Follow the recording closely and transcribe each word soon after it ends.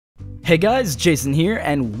Hey guys, Jason here,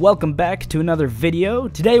 and welcome back to another video.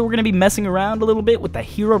 Today we're going to be messing around a little bit with the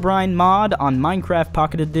HEROBRINE mod on Minecraft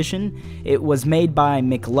Pocket Edition. It was made by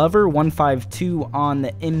McLover152 on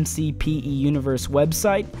the MCPE Universe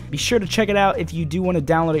website. Be sure to check it out if you do want to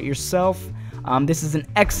download it yourself. This is an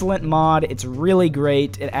excellent mod. It's really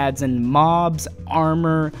great. It adds in mobs,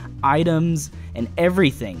 armor, items, and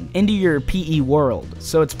everything into your PE world.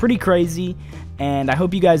 So it's pretty crazy. And I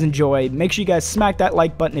hope you guys enjoy. Make sure you guys smack that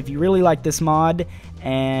like button if you really like this mod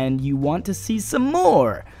and you want to see some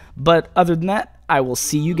more. But other than that, I will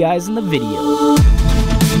see you guys in the video.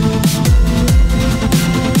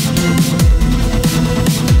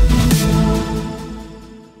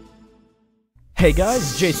 Hey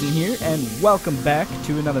guys, Jason here, and welcome back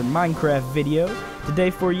to another Minecraft video. Today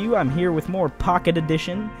for you, I'm here with more Pocket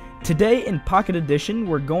Edition. Today in Pocket Edition,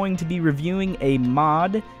 we're going to be reviewing a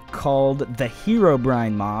mod called the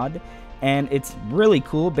HEROBRINE mod, and it's really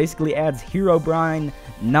cool. Basically adds HEROBRINE,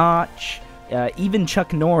 Notch, even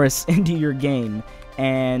Chuck Norris into your game,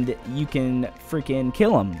 and you can freaking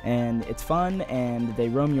kill them, and it's fun, and they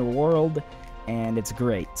roam your world, and it's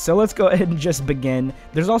great. So let's go ahead and just begin.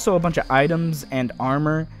 There's also a bunch of items and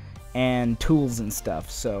armor and tools and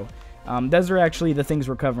stuff, so those are actually the things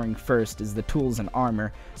we're covering first, is the tools and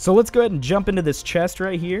armor. So let's go ahead and jump into this chest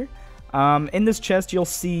right here. In this chest, you'll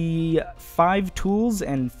see 5 tools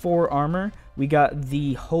and 4 armor. We got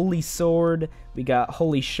the Holy Sword, we got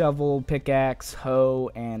Holy Shovel, Pickaxe,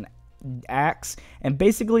 Hoe, and Axe. And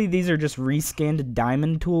basically, these are just reskinned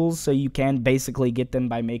diamond tools, so you can basically get them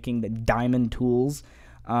by making the diamond tools.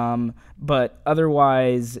 But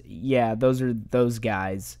otherwise, yeah, those are those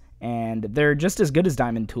guys. And they're just as good as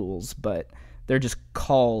diamond tools, but they're just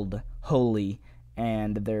called Holy,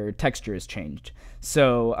 and their texture is changed.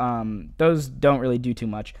 So those don't really do too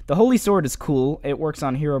much. The Holy Sword is cool. It works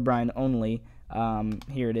on HEROBRINE only.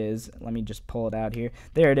 Here it is. Let me just pull it out here.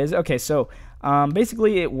 There it is. Okay, so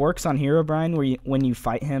basically it works on HEROBRINE when you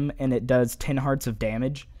fight him, and it does 10 hearts of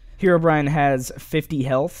damage. HEROBRINE has 50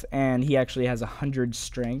 health, and he actually has 100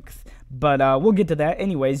 strength. But we'll get to that.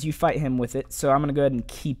 Anyways, you fight him with it, so I'm going to go ahead and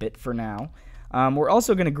keep it for now. We're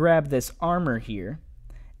also going to grab this armor here.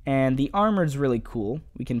 And the armor is really cool.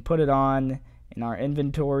 We can put it on in our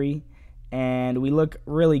inventory, and we look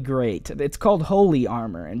really great. It's called Holy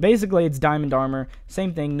Armor, and basically it's diamond armor.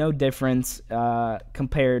 Same thing, no difference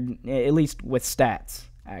compared, at least with stats,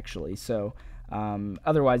 actually. So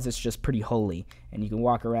otherwise, it's just pretty holy, and you can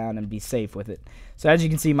walk around and be safe with it. So as you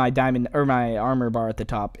can see, my diamond or my armor bar at the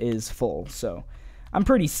top is full. So I'm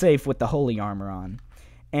pretty safe with the Holy Armor on.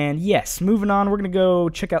 And yes, moving on, we're going to go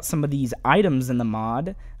check out some of these items in the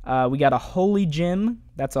mod. We got a Holy Gem.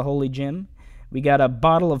 That's a Holy Gem. We got a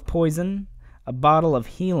Bottle of Poison, a Bottle of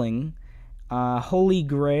Healing, Holy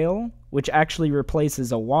Grail, which actually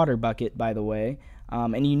replaces a water bucket, by the way.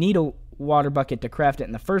 And you need a water bucket to craft it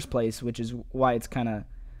in the first place, which is why it's kind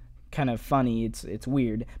of funny. It's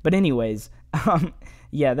weird. But anyways,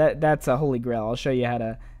 yeah, that's a Holy Grail. I'll show you how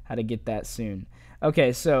to get that soon.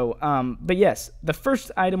 Okay, so, but yes, the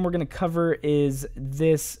first item we're going to cover is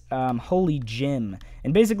this Holy Gem.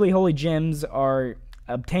 And basically, Holy Gems are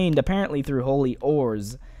obtained apparently through Holy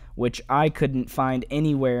Ores, which I couldn't find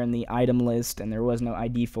anywhere in the item list, and there was no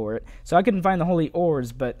ID for it. So I couldn't find the Holy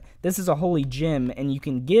Ores, but this is a Holy Gem, and you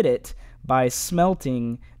can get it by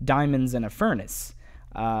smelting diamonds in a furnace.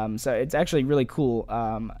 So it's actually really cool.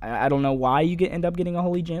 I don't know why you end up getting a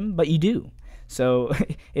Holy Gem, but you do. So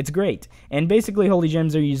it's great. And basically Holy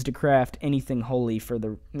Gems are used to craft anything holy for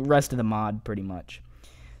the rest of the mod, pretty much.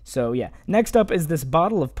 So yeah. Next up is this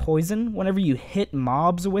Bottle of Poison. Whenever you hit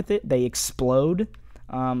mobs with it, they explode.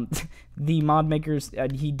 The mod makers,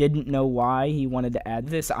 he didn't know why he wanted to add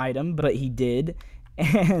this item, but he did.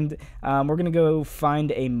 And we're going to go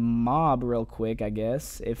find a mob real quick, I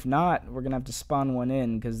guess. If not, we're going to have to spawn one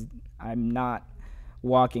in, because I'm not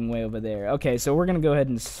walking way over there. Okay, so we're gonna go ahead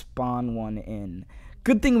and spawn one in.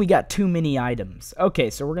 Good thing we got too many items. Okay,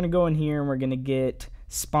 so we're gonna go in here and we're gonna get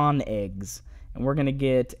spawn eggs, and we're gonna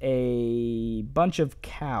get a bunch of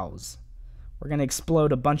cows. We're gonna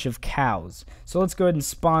explode a bunch of cows. So let's go ahead and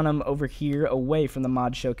spawn them over here away from the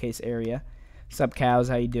mod showcase area. What's up, cows?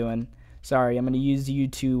 How you doing? Sorry, I'm gonna use you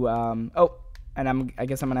to oh, and I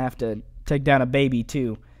guess I'm gonna have to take down a baby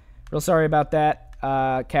too. Real sorry about that.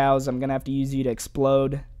 Cows, I'm gonna have to use you to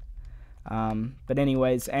explode. But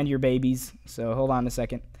anyways, and your babies, so hold on a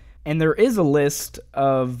second. And there is a list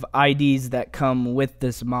of IDs that come with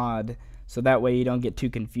this mod, so that way you don't get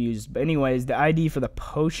too confused. But anyways, the ID for the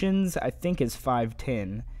potions, I think, is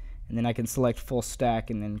 510. And then I can select full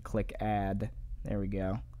stack and then click add. There we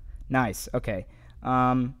go. Nice, okay.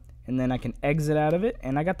 and then I can exit out of it,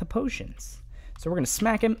 and I got the potions. So we're going to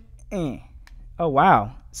smack him. Oh,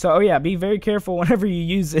 wow. So, oh yeah, be very careful whenever you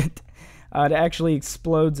use it. It actually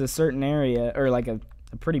explodes a certain area, or like a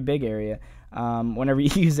pretty big area, whenever you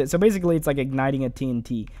use it. So basically, it's like igniting a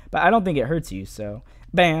TNT. But I don't think it hurts you, so...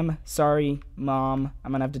 Bam. Sorry, Mom.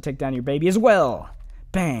 I'm going to have to take down your baby as well.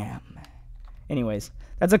 Bam. Anyways,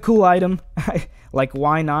 that's a cool item. Like,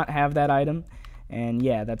 why not have that item? And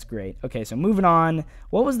yeah, that's great. Okay, so moving on.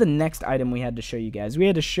 What was the next item we had to show you guys? We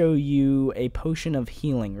had to show you a potion of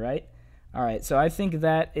healing, right? Alright, so I think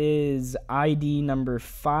that is ID number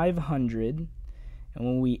 500. And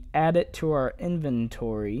when we add it to our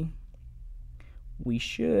inventory, we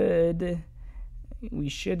should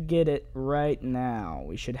get it right now.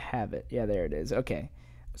 We should have it. Yeah, there it is. Okay.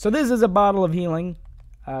 So this is a bottle of healing.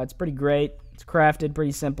 It's pretty great. It's crafted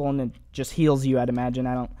pretty simple, and it just heals you, I'd imagine.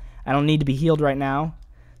 I don't need to be healed right now.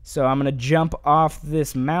 So I'm going to jump off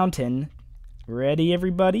this mountain. Ready,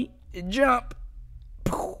 everybody? Jump!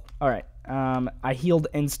 Alright. I healed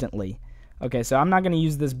instantly. Okay, so I'm not going to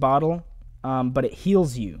use this bottle, but it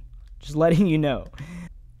heals you. Just letting you know.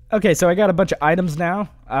 Okay, so I got a bunch of items now.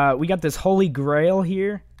 We got this Holy Grail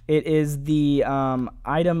here. It is the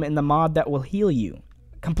item in the mod that will heal you.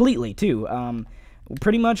 Completely, too.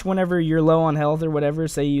 Pretty much whenever you're low on health or whatever,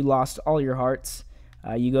 say you lost all your hearts,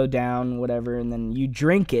 you go down, whatever, and then you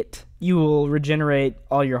drink it, you will regenerate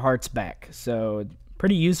all your hearts back. So,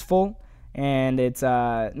 pretty useful. And it's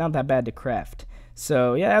not that bad to craft.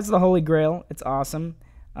 So, yeah, that's the Holy Grail. It's awesome.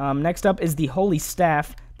 Next up is the Holy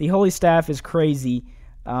Staff. The Holy Staff is crazy.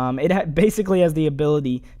 It basically has the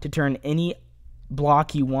ability to turn any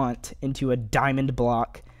block you want into a diamond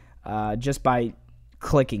block just by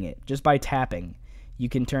clicking it. Just by tapping. You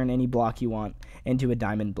can turn any block you want into a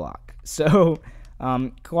diamond block. So,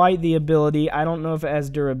 quite the ability. I don't know if it has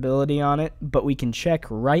durability on it, but we can check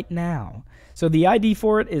right now. So the ID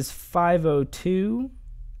for it is 502,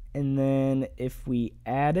 and then if we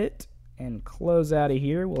add it and close out of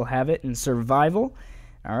here, we'll have it in survival.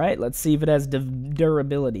 All right, let's see if it has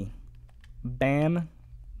durability. Bam,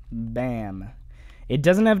 bam. It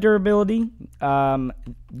doesn't have durability.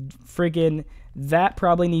 Freaking, that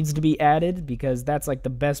probably needs to be added because that's like the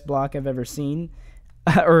best block I've ever seen,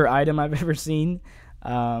 or item I've ever seen.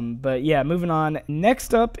 But yeah, moving on.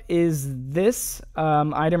 Next up is this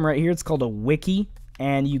item right here. It's called a wiki,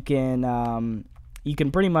 and you can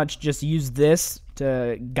pretty much just use this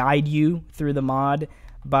to guide you through the mod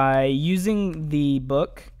by using the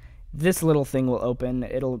book. This little thing will open.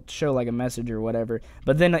 It'll show like a message or whatever,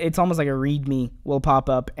 but then it's almost like a readme will pop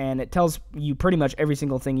up, and it tells you pretty much every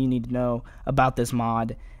single thing you need to know about this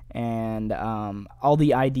mod and all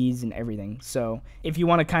the IDs and everything. So if you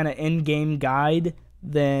want a kind of in-game guide,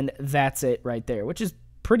 then that's it right there, which is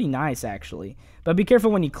pretty nice actually. But be careful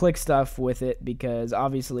when you click stuff with it because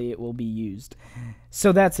obviously it will be used.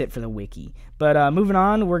 So that's it for the wiki. But moving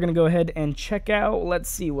on, we're going to go ahead and check out, let's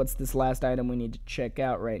see, what's this last item we need to check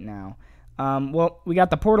out right now. Well, we got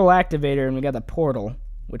the portal activator and we got the portal,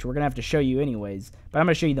 which we're going to have to show you anyways. But I'm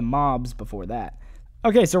going to show you the mobs before that.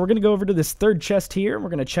 Okay, so we're going to go over to this third chest here. We're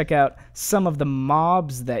going to check out some of the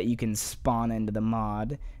mobs that you can spawn into the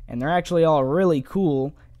mod. And they're actually all really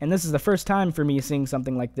cool. And this is the first time for me seeing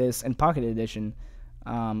something like this in Pocket Edition.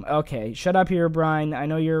 Okay, shut up, HEROBRINE. I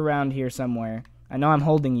know you're around here somewhere. I know I'm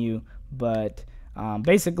holding you, but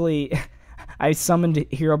basically, I summoned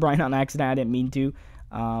HEROBRINE on accident. I didn't mean to,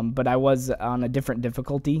 but I was on a different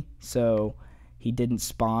difficulty, so he didn't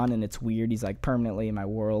spawn, and it's weird. He's like permanently in my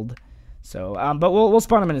world. So, but we'll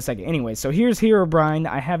spawn him in a second. Anyway, so here's HEROBRINE.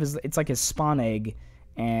 I have his. It's like his spawn egg,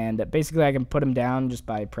 and basically I can put him down just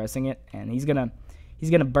by pressing it, and he's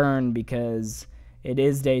gonna burn because it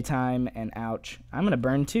is daytime, and ouch, I'm gonna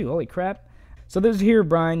burn too. Holy crap! So there's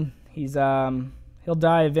HEROBRINE. He's he'll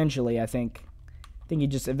die eventually. I think he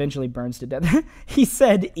just eventually burns to death. He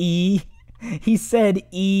said E. He said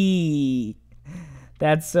E.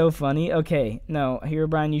 That's so funny. Okay, no,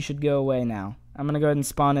 HEROBRINE, you should go away now. I'm gonna go ahead and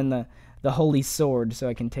spawn in the holy sword so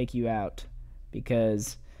I can take you out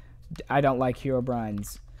because I don't like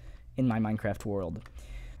HEROBRINEs in my Minecraft world.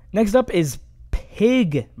 Next up is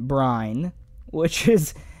PigBrine, which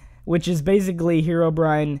is basically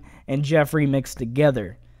HEROBRINE and Jeffrey mixed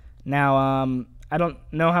together. Now, I don't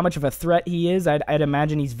know how much of a threat he is. I'd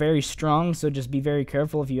imagine he's very strong, so just be very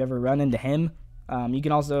careful if you ever run into him. You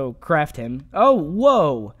can also craft him. Oh,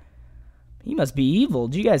 whoa! He must be evil.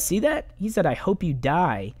 Did you guys see that? He said, "I hope you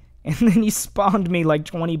die." And then he spawned me like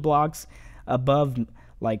 20 blocks above,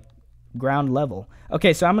 like, ground level.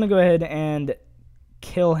 Okay, so I'm going to go ahead and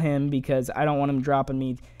kill him because I don't want him dropping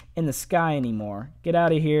me in the sky anymore. Get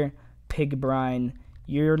out of here, PigBrine.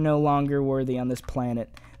 You're no longer worthy on this planet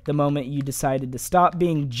the moment you decided to stop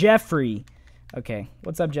being Jeffrey. Okay,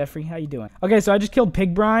 what's up, Jeffrey? How you doing? Okay, so I just killed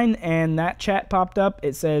Pigbrine, and that chat popped up.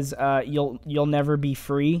 It says, you'll never be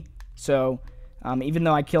free. So, even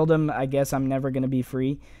though I killed him, I guess I'm never going to be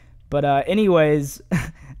free. But anyways,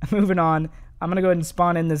 moving on. I'm going to go ahead and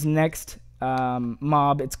spawn in this next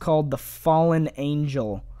mob. It's called the Fallen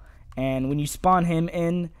Angel. And when you spawn him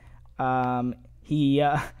in,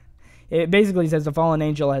 it basically says the Fallen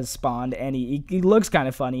Angel has spawned, and he looks kind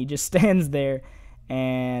of funny. He just stands there,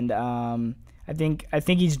 and I think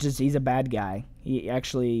he's a bad guy. He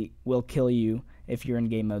actually will kill you if you're in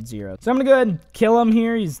game mode 0. So I'm gonna go ahead and kill him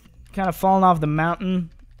here. He's kind of falling off the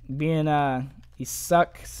mountain, he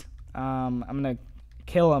sucks. I'm gonna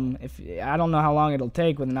kill him. I don't know how long it'll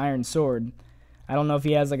take with an iron sword. I don't know if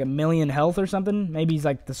he has like 1,000,000 health or something. Maybe he's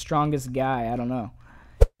like the strongest guy. I don't know.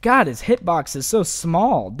 God, his hitbox is so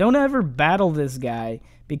small. Don't ever battle this guy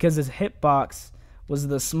because his hitbox was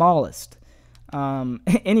the smallest.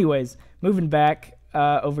 Anyways, moving back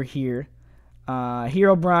over here.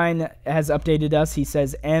 HEROBRINE has updated us. He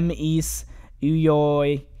says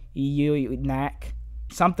yugioh,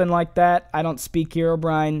 something like that. I don't speak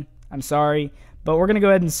HEROBRINE. I'm sorry. But we're going to go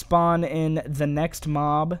ahead and spawn in the next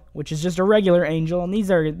mob, which is just a regular angel. And these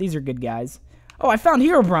are good guys. Oh, I found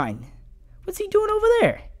HEROBRINE. What's he doing over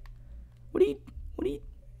there? What are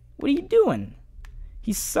you doing?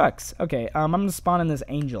 He sucks. Okay, I'm gonna spawn in this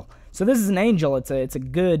angel. So this is an angel. It's a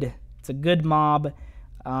good mob.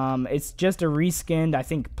 It's just a reskinned, I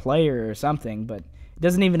think, player or something, but it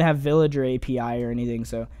doesn't even have villager API or anything.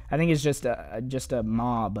 So I think it's just a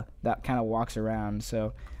mob that kind of walks around.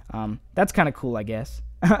 So that's kind of cool, I guess.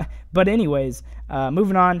 But anyways,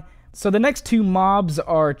 moving on. So the next two mobs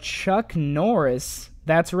are Chuck Norris.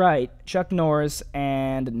 That's right, Chuck Norris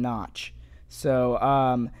and Notch.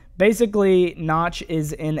 So, basically, Notch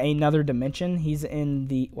is in another dimension. He's in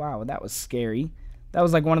the... Wow, that was scary. That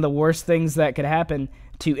was like one of the worst things that could happen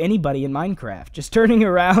to anybody in Minecraft. Just turning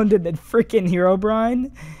around and then freaking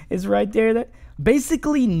HEROBRINE is right there.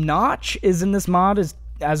 Basically, Notch is in this mod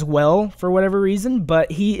as well, for whatever reason,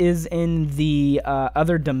 but he is in the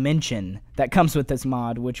other dimension that comes with this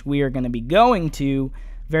mod, which we are going to be going to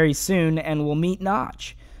very soon, and we'll meet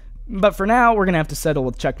Notch. But for now, we're going to have to settle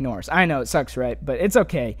with Chuck Norris. I know, it sucks, right? But it's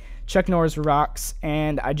okay. Chuck Norris rocks,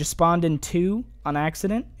 and I just spawned in 2 on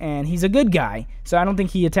accident, and he's a good guy, so I don't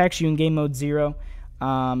think he attacks you in game mode 0.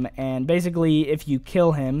 And basically, if you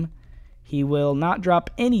kill him, he will not drop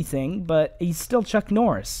anything, but he's still Chuck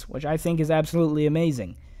Norris, which I think is absolutely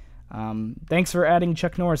amazing. Thanks for adding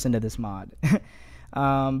Chuck Norris into this mod.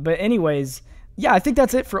 But anyways... Yeah, I think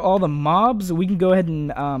that's it for all the mobs. We can go ahead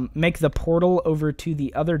and make the portal over to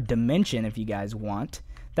the other dimension if you guys want.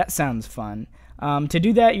 That sounds fun. To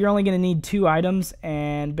do that, you're only going to need 2 items,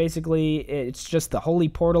 and basically it's just the holy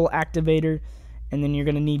portal activator, and then you're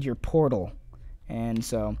going to need your portal. And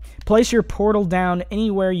so place your portal down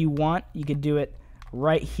anywhere you want. You could do it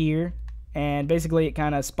right here, and basically it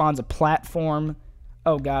kind of spawns a platform.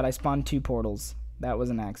 Oh god, I spawned 2 portals. That was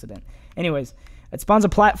an accident. Anyways, it spawns a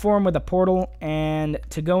platform with a portal, and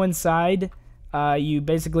to go inside, you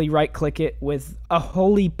basically right-click it with a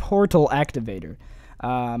holy portal activator.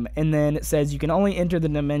 And then it says you can only enter the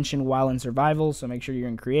dimension while in survival, so make sure you're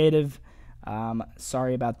in creative.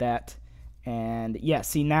 Sorry about that. And yeah,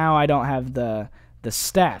 see, now I don't have the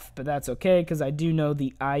staff, but that's okay because I do know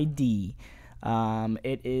the ID.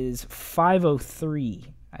 It is 503,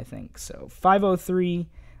 I think. So 503,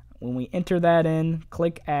 when we enter that in,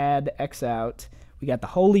 click add, X out. We got the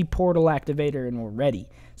holy portal activator and we're ready.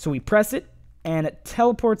 So we press it and it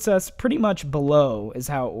teleports us pretty much below is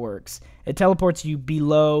how it works. It teleports you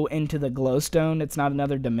below into the glowstone. It's not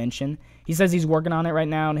another dimension. He says he's working on it right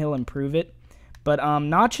now and he'll improve it. But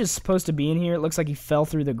Notch is supposed to be in here. It looks like he fell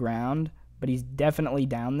through the ground, but he's definitely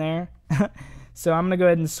down there. So I'm going to go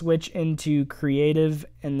ahead and switch into creative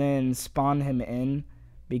and then spawn him in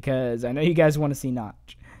because I know you guys want to see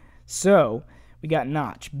Notch. So we got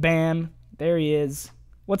Notch. Bam. There he is.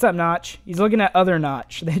 What's up, Notch? He's looking at other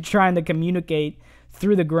Notch. They're trying to communicate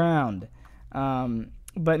through the ground.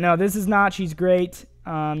 But no, this is Notch. He's great.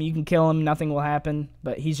 You can kill him. Nothing will happen.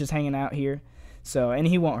 But he's just hanging out here. So, and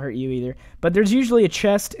he won't hurt you either. But there's usually a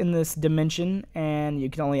chest in this dimension, and you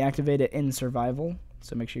can only activate it in survival.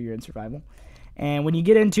 So make sure you're in survival. And when you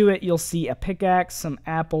get into it, you'll see a pickaxe, some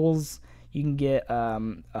apples. You can get a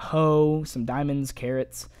hoe, some diamonds,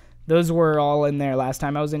 carrots. Those were all in there last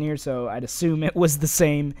time I was in here, so I'd assume it was the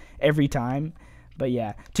same every time. But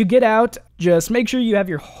yeah, to get out, just make sure you have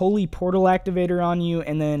your holy portal activator on you,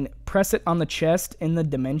 and then press it on the chest in the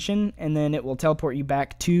dimension, and then it will teleport you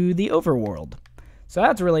back to the overworld. So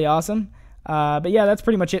that's really awesome. But yeah, that's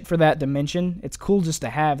pretty much it for that dimension. It's cool just to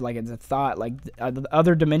have, like, it's a thought. Like, the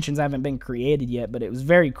other dimensions haven't been created yet, but it was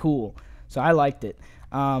very cool. So I liked it.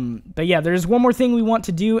 But yeah, there's one more thing we want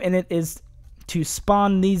to do, and it is to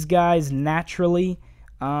spawn these guys naturally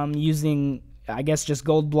using, I guess, just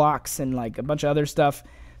gold blocks and like a bunch of other stuff.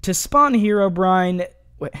 To spawn Herobrine,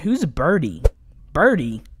 who's Birdie?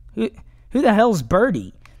 Birdie? Who the hell's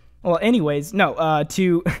Birdie? Well, anyways, no,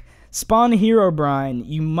 to spawn Herobrine,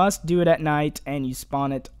 you must do it at night, and you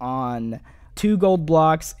spawn it on 2 gold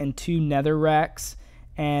blocks and 2 nether racks,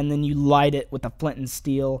 and then you light it with a flint and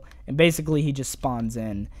steel, and basically he just spawns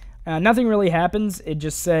in. Nothing really happens. It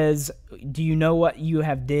just says, do you know what you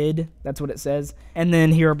have did? That's what it says. And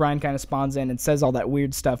then Herobrine kind of spawns in and says all that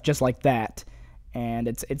weird stuff just like that. And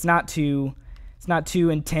it's not too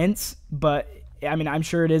intense, but I mean, I'm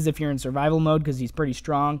sure it is if you're in survival mode because he's pretty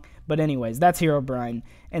strong. But anyways, that's Herobrine.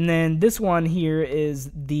 And then this one here is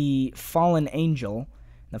the Fallen Angel.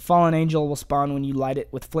 The Fallen Angel will spawn when you light it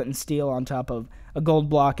with flint and steel on top of a gold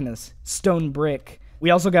block and a stone brick. We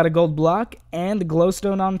also got a gold block and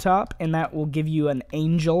glowstone on top, and that will give you an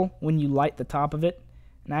angel when you light the top of it.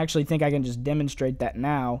 And I actually think I can just demonstrate that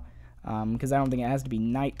now, because I don't think it has to be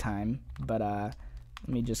nighttime. But let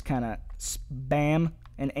me just kind of bam.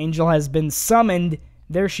 An angel has been summoned.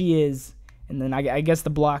 There she is. And then I guess the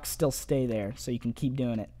blocks still stay there, so you can keep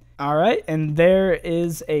doing it. All right, and there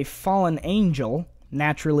is a fallen angel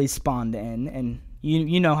naturally spawned in, and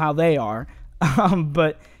you know how they are.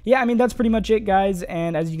 But yeah, I mean, that's pretty much it, guys.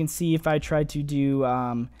 And as you can see, if I try to do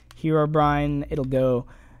Herobrine, it'll go,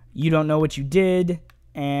 you don't know what you did,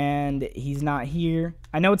 and he's not here.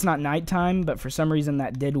 I know it's not nighttime, but for some reason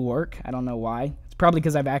that did work. I don't know why. It's probably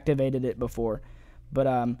because I've activated it before.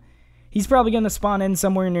 But he's probably going to spawn in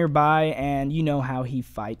somewhere nearby, and you know how he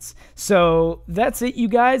fights. So that's it, you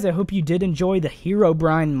guys. I hope you did enjoy the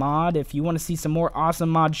Herobrine mod. If you want to see some more awesome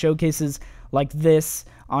mod showcases like this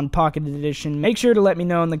on Pocket Edition, make sure to let me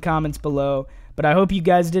know in the comments below. But I hope you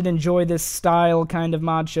guys did enjoy this style kind of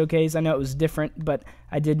mod showcase. I know it was different, but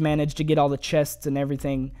I did manage to get all the chests and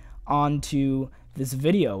everything onto this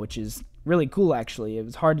video, which is really cool, actually. It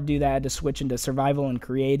was hard to do that. I had to switch into survival and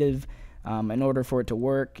creative in order for it to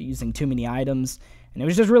work, using too many items. And it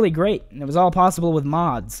was just really great. And it was all possible with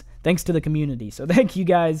mods, thanks to the community. So thank you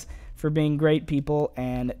guys for being great people.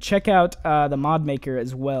 And check out the mod maker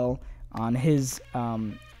as well on his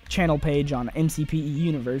channel page on MCPE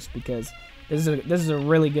Universe, because this is a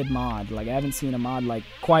really good mod. Like, I haven't seen a mod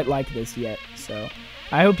quite like this yet. So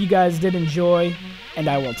I hope you guys did enjoy, and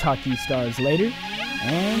I will talk to you stars later,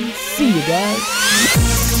 and see you guys.